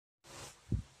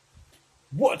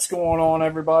What's going on,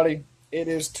 everybody? It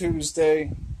is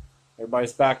Tuesday.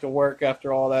 Everybody's back to work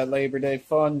after all that Labor Day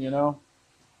fun.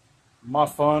 My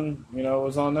fun,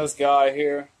 was on this guy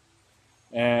here.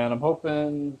 And I'm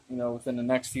hoping, within the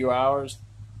next few hours,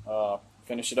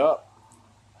 finish it up.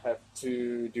 I have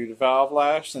to do the valve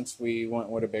lash since we went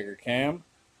with a bigger cam.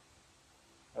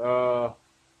 And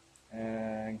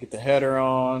get the header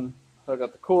on, hook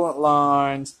up the coolant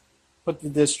lines, put the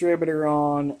distributor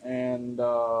on, and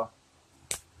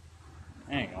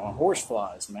hang on,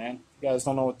 horseflies, man. You guys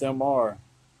don't know what them are.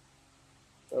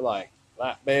 They're like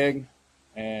that big,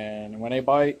 and when they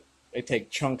bite, they take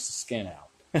chunks of skin out.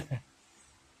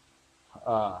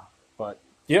 But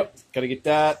yep, gotta get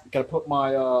that. Gotta put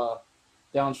my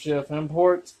downshift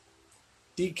import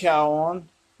decal on.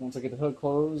 Once I get the hood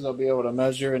closed, I'll be able to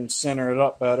measure and center it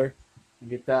up better and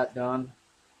get that done.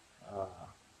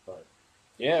 But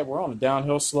yeah, we're on a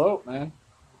downhill slope, man.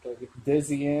 Gotta get the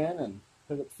dizzy in and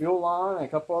hook up the fuel line and a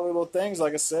couple other little things,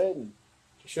 like I said, and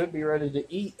you should be ready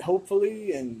to eat,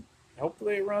 hopefully, and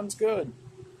hopefully it runs good.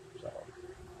 So,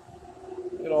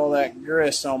 look at all that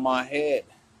grist on my head.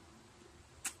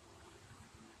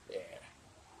 Yeah,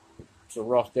 it's a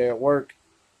rough day at work.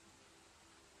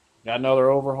 Got another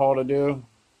overhaul to do.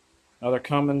 Another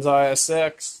Cummins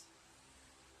ISX.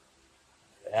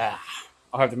 Yeah,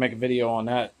 I'll have to make a video on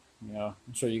that. I'll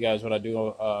show you guys what I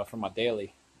do for my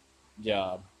daily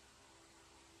job.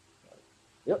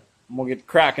 Yep, I'm gonna get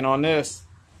cracking on this.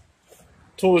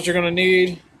 Tools you're gonna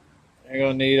need.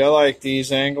 I like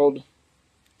these angled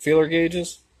feeler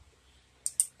gauges,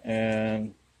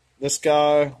 and this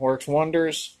guy works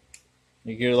wonders.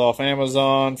 You get it off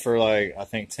Amazon for like, I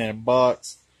think,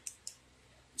 $10.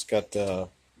 It's got the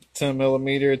 10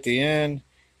 millimeter at the end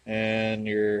and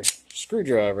your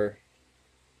screwdriver,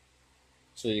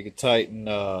 so you can tighten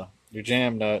your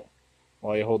jam nut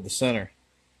while you hold the center.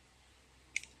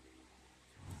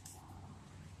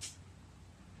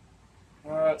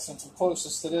 Alright, since I'm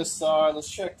closest to this side, let's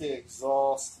check the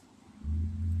exhaust.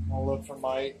 I'll look for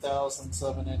my 8,000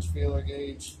 7-inch feeler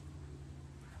gauge.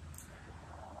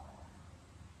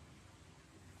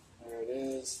 There it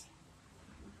is.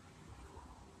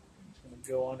 It's going to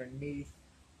go underneath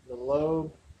the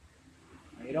lobe.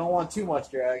 Now, you don't want too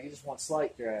much drag, you just want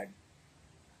slight drag.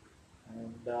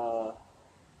 And it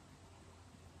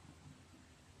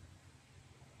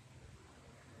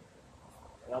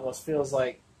almost feels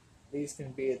like these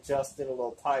can be adjusted a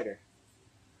little tighter.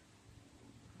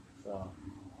 So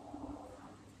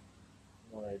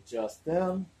I'm going to adjust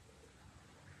them.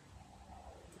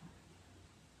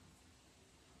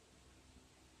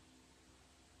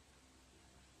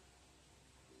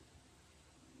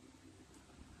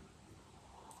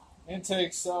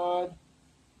 Intake side.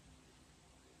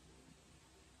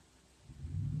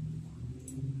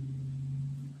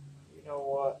 You know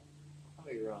what?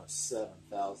 Let me run a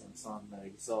 7,000 on the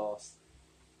exhaust.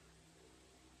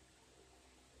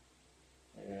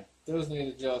 Yeah, those need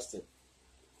adjusted.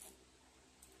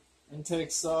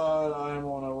 Intake side, I'm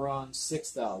going to run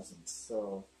 6,000.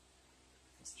 So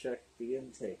let's check the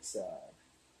intake side.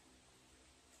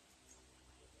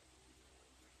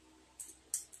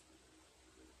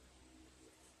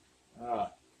 Alright,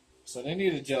 so they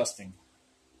need adjusting.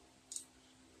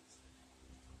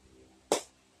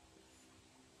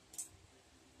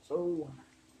 So,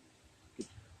 get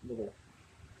a little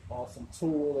awesome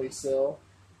tool they sell.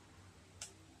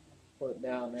 Put it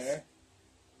down there.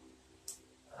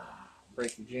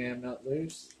 Break the jam nut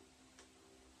loose.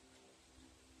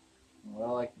 What I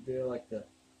like to do, I like to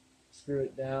screw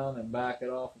it down and back it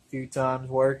off a few times,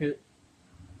 work it.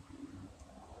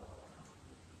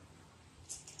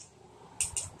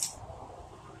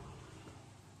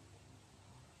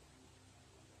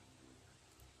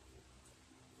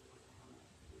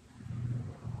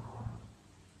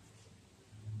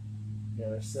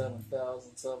 Got our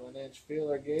 7,000 7-inch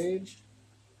feeler gauge.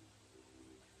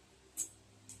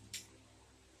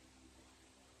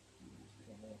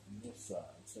 Come in from this side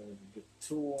so we can get the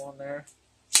tool on there.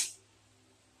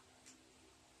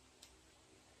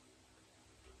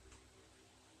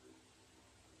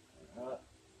 Alright.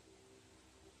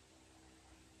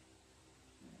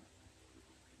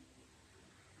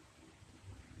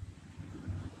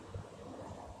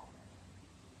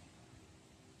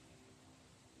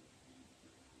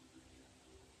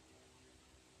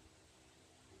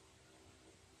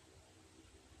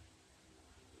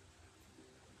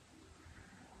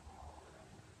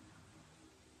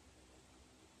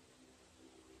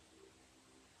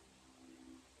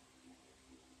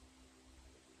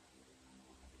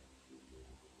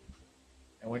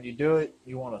 And when you do it,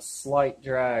 you want a slight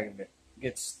drag. If it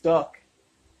gets stuck,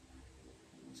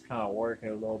 just kind of work it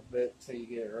a little bit until you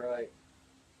get it right.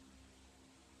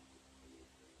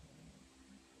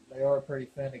 They are pretty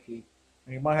finicky.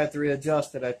 And you might have to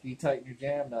readjust it after you tighten your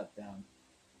jam nut down,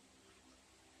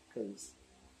 because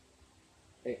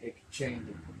it can change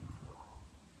it.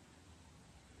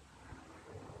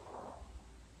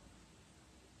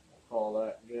 I'll call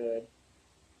that good.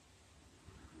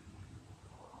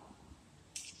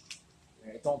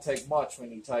 It don't take much when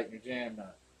you tighten your jam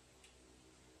nut.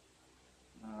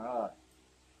 Alright.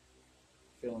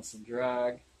 Feeling some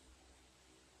drag.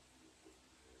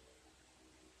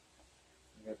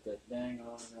 I got that dang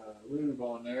on lube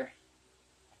on there.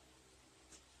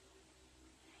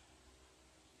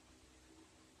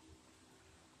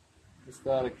 Just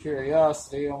out of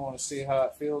curiosity, I want to see how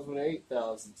it feels with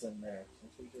 8,000s in there,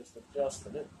 since we just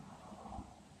adjusted it.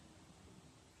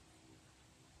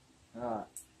 Alright.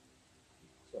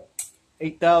 So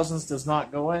 8,000s does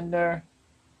not go in there,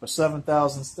 but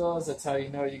 7,000s does. That's how you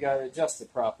know you got to adjust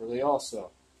it properly also.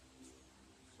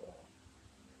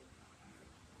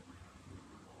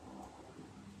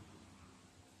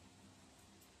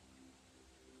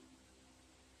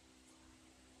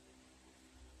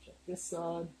 Check this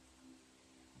side.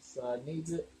 This side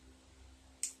needs it.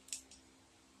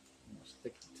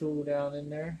 Stick the tool down in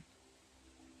there.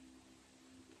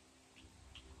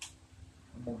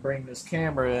 I'm going to bring this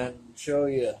camera in and show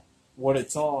you what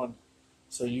it's on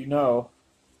so you know.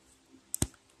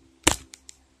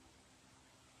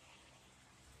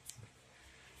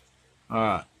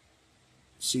 Alright.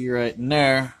 See right in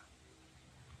there.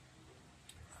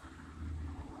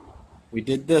 We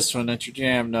did this one at your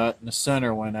jam nut, and the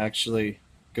center one actually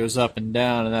goes up and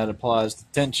down, and that applies the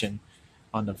tension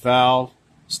on the valve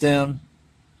stem,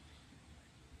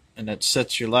 and that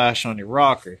sets your lash on your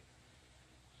rocker.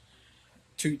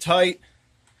 Too tight,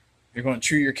 you're going to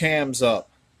chew your cams up.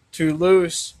 Too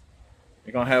loose,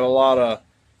 you're going to have a lot of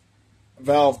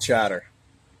valve chatter.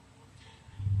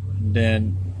 And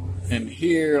then in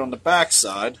here on the back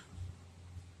side,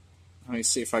 let me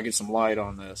see if I get some light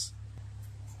on this.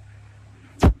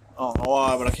 I don't know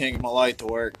why, but I can't get my light to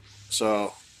work.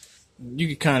 So you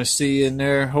can kind of see in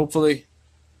there, hopefully.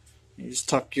 You just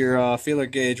tuck your feeler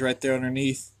gauge right there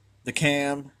underneath the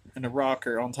cam and the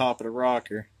rocker on top of the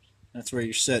rocker. That's where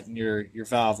you're setting your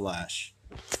valve lash.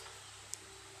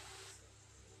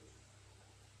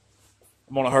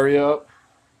 I'm going to hurry up,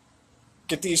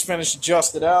 get these finished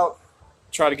adjusted out,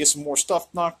 try to get some more stuff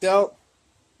knocked out,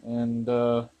 and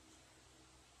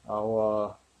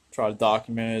I'll try to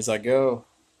document it as I go.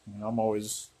 I'm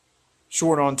always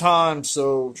short on time,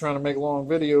 so trying to make long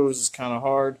videos is kind of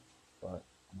hard, but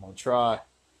I'm going to try.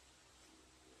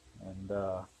 And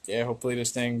yeah, hopefully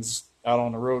this thing's out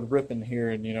on the road ripping here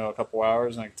in, a couple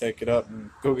hours, and I can take it up and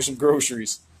go get some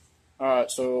groceries. Alright,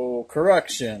 so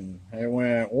correction. It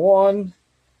went 1.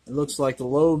 It looks like the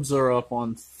lobes are up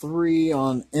on 3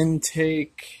 on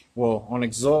intake, well, on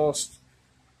exhaust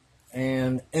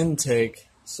and intake.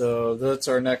 So that's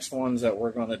our next ones that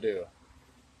we're going to do.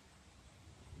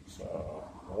 So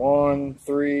 1,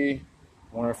 3,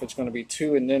 wonder if it's going to be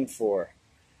 2 and then 4.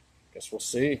 Guess we'll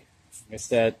see. Guess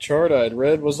that chart I'd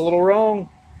read was a little wrong.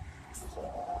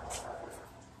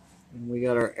 And we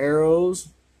got our arrows,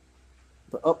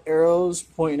 the up arrows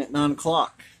pointing at 9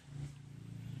 o'clock.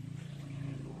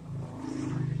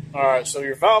 Alright, so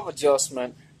your valve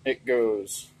adjustment, it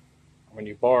goes when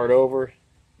you bar it over,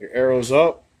 your arrow's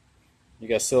up, you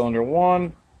got cylinder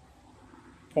 1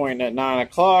 pointing at 9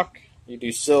 o'clock. You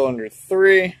do cylinder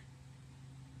 3,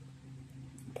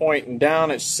 pointing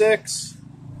down at 6.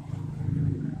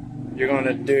 You're going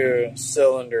to do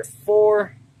cylinder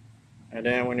 4, and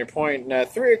then when you're pointing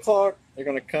at 3 o'clock, you're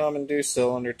going to come and do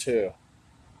cylinder 2.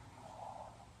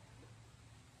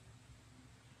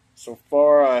 So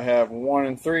far, I have 1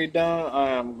 and 3 done.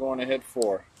 I am going to hit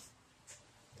 4.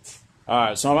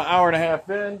 Alright, so I'm an hour and a half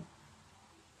in.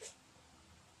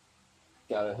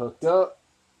 Got it hooked up.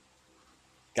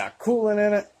 Got coolant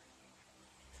in it.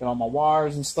 Got all my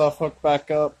wires and stuff hooked back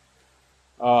up.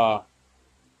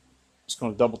 Just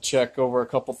going to double check over a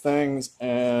couple things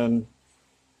and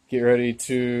get ready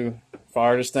to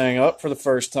fire this thing up for the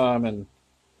first time and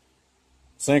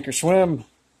sink or swim.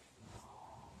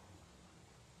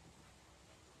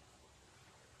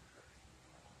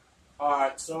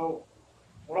 Alright, so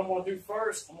what I'm going to do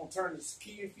first, I'm going to turn this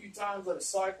key a few times, let it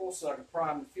cycle so I can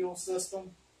prime the fuel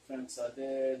system. Since I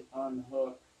did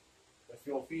unhook the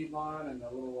fuel feed line and the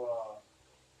little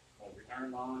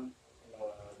return line,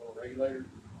 little regulator.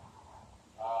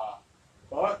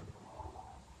 But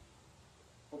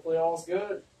hopefully all's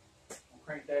good. I'll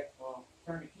crank that,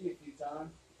 turn the key a few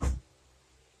times.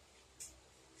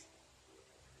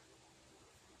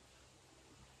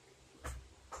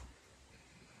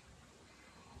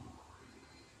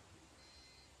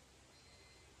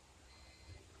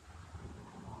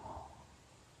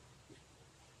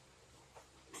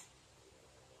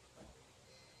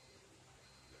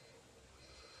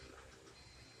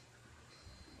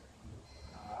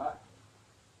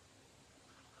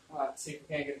 and see if we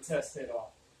can't get a test hit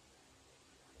off.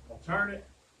 We'll turn it.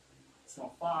 It's going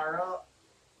to fire up.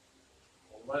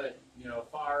 We'll let it,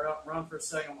 fire up, run for a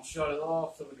second. We'll shut it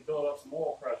off so we can build up some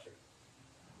oil pressure.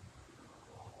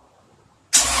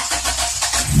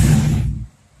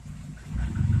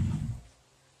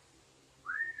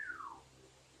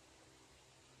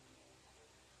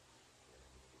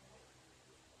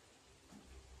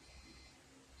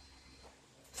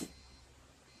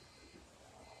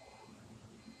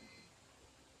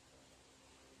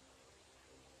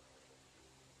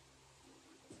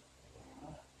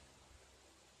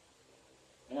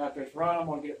 And after it's run, I'm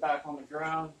going to get it back on the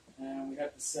ground, and we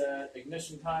have to set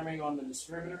ignition timing on the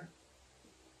distributor.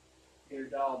 Get her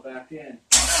dialed back in.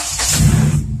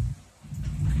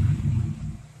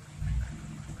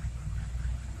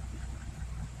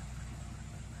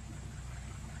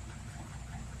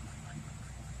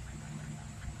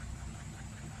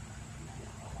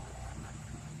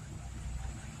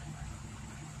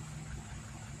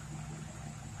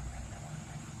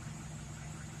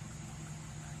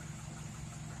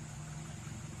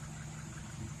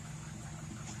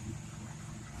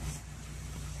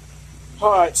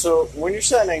 Alright, so when you're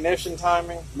setting ignition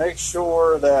timing, make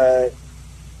sure that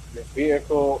your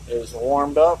vehicle is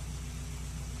warmed up.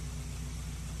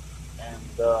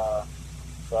 And so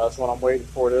that's what I'm waiting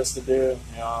for this to do.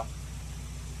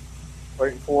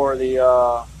 Waiting for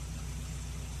the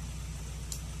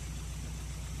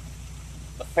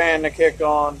fan to kick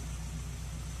on.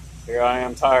 Here I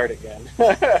am tired again.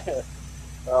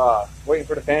 Waiting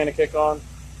for the fan to kick on,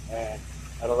 and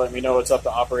that'll let me know it's up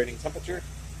to operating temperature.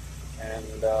 And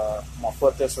I'm going to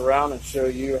flip this around and show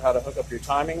you how to hook up your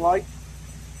timing light.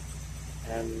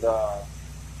 And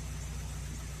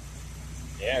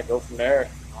yeah, go from there.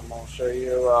 I'm going to show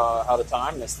you how to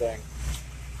time this thing.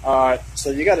 Alright, so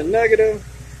you got a negative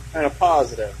and a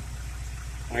positive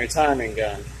on your timing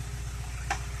gun.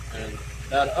 And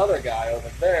that other guy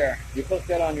over there, you put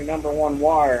that on your number one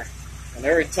wire. And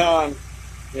every time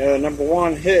number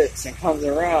one hits and comes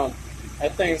around,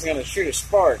 that thing's going to shoot a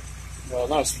spark. Well,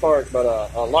 not a spark, but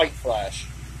a light flash.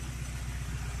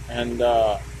 And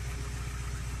yeah,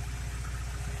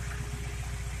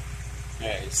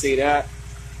 you see that?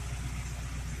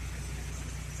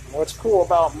 What's cool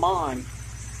about mine,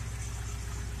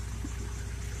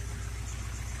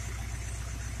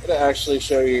 it'll actually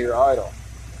show you your idle.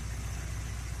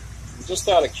 Just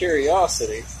out of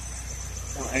curiosity,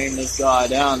 I'll aim this guy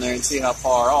down there and see how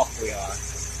far off we are.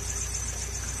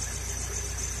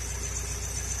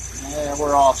 Yeah,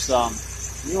 we're off some.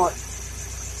 You know what?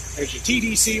 There's your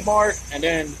TDC mark, and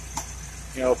then,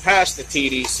 past the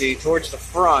TDC, towards the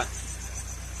front,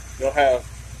 you'll have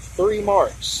 3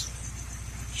 marks.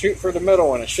 Shoot for the middle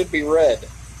one. It should be red.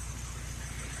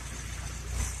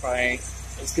 Probably ain't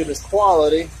as good as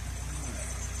quality.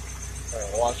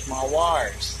 Better watch my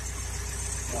wires.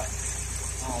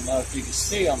 I don't know if you can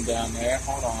see them down there.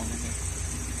 Hold on. Let me get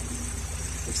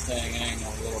this thing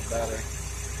angled a little better.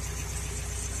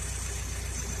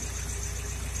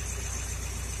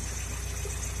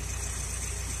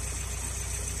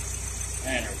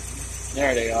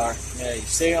 There they are. Yeah, you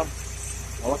see them?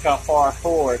 Well, look how far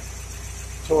forward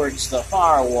towards the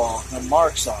firewall the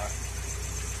marks are.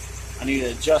 I need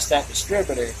to adjust that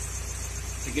distributor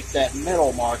to get that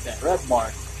middle mark, that red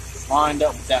mark, lined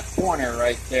up with that corner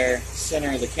right there,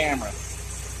 center of the camera.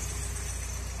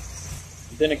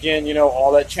 And then again,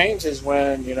 all that changes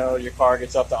when, your car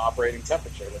gets up to operating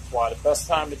temperature. That's why the best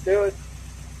time to do it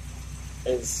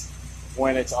is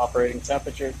when it's operating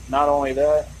temperature. Not only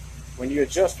that, when you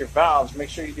adjust your valves, make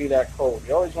sure you do that cold.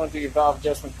 You always want to do your valve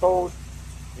adjustment cold.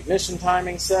 Ignition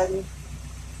timing setting,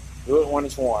 do it when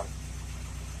it's warm.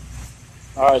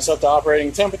 Alright, it's up to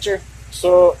operating temperature.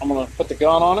 So I'm going to put the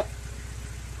gun on it.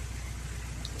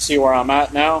 See where I'm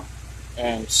at now.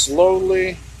 And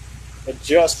slowly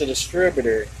adjust the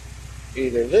distributor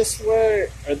either this way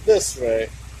or this way.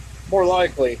 More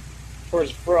likely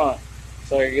towards the front,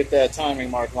 so I can get that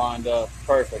timing mark lined up.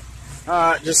 Perfect.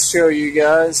 Alright, just to show you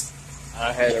guys,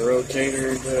 I had a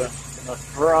rotator to the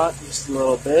front just a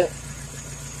little bit.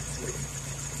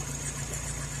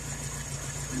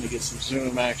 Let me get some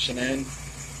zoom action in.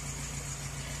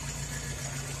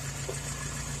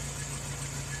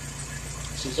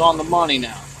 This is on the money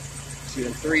now. See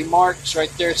the 3 marks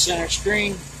right there, center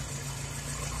screen?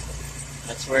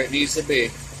 That's where it needs to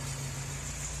be.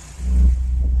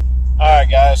 Alright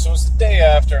guys, so it's the day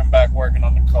after I'm back working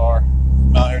on the car.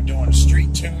 I'm out here doing a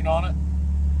street tune on it.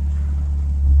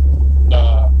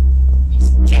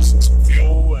 Adjusting some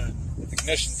fuel and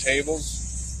ignition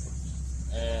tables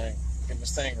and getting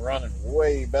this thing running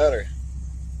way better.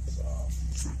 So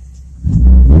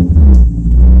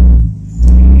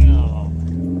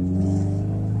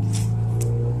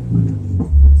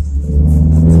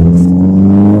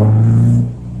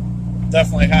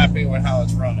definitely happy with how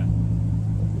it's running.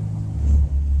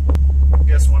 I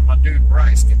guess when my dude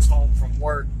Bryce gets home from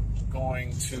work, I'm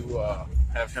going to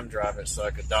have him drive it so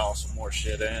I could dial some more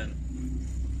shit in.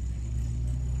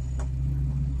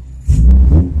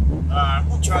 Alright,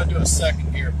 we'll try to do a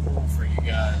second gear pull for you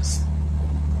guys.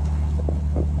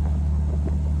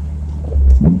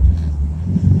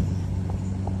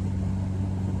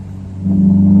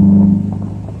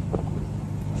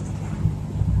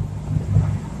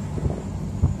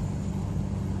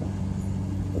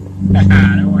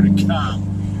 There went a cop.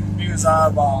 He was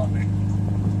eyeballing me.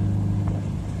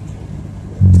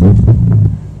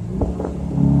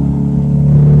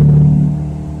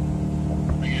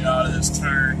 Let me get out of this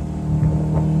turn.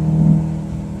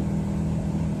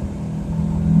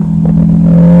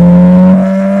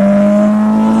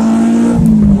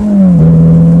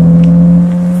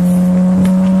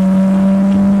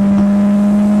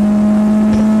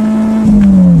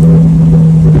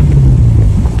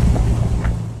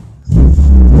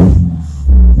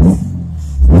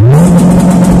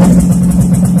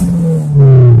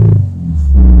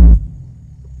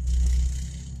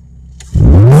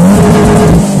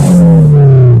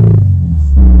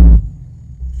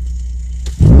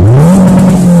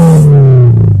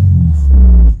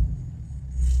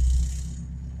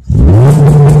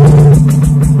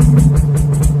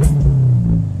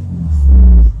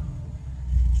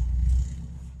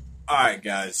 Alright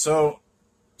guys, so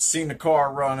seen the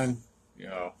car running,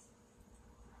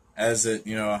 as it,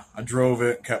 I drove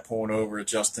it, kept pulling over,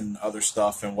 adjusting other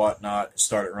stuff and whatnot. It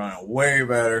started running way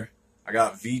better. I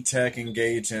got VTEC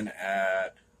engaging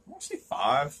at, I want to say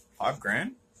five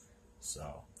grand.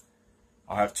 So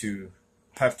I'll have to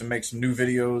make some new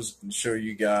videos and show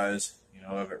you guys,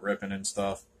 of it ripping and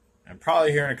stuff. And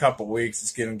probably here in a couple weeks,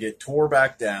 it's going to get tore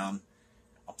back down.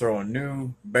 I'll throw in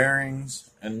new bearings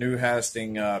and new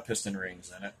Hastings piston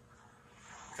rings in it,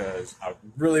 because I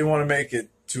really want to make it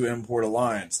to Import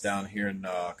Alliance down here in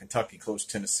Kentucky, close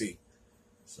to Tennessee.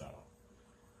 So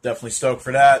definitely stoked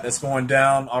for that. That's going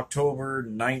down October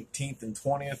 19th and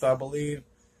 20th, I believe.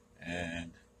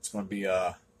 And it's going to be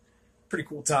a pretty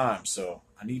cool time. So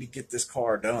I need to get this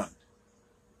car done.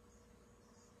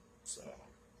 So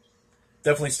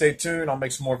definitely stay tuned. I'll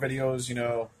make some more videos,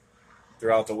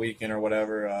 throughout the weekend or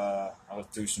whatever. I'll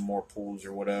do some more pulls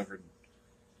or whatever.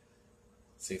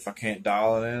 See if I can't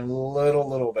dial it in a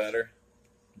little better.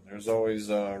 There's always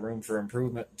room for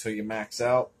improvement until you max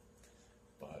out.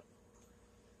 But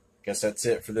I guess that's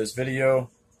it for this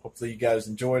video. Hopefully you guys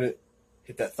enjoyed it.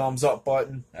 Hit that thumbs up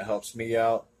button. That helps me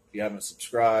out. If you haven't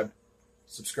subscribed,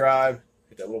 subscribe.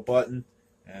 Hit that little button.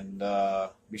 And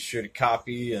be sure to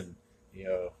copy and,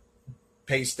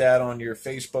 paste that on your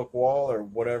Facebook wall or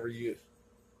whatever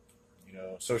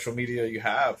social media you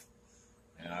have.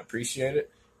 And I appreciate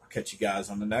it. I'll catch you guys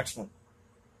on the next one.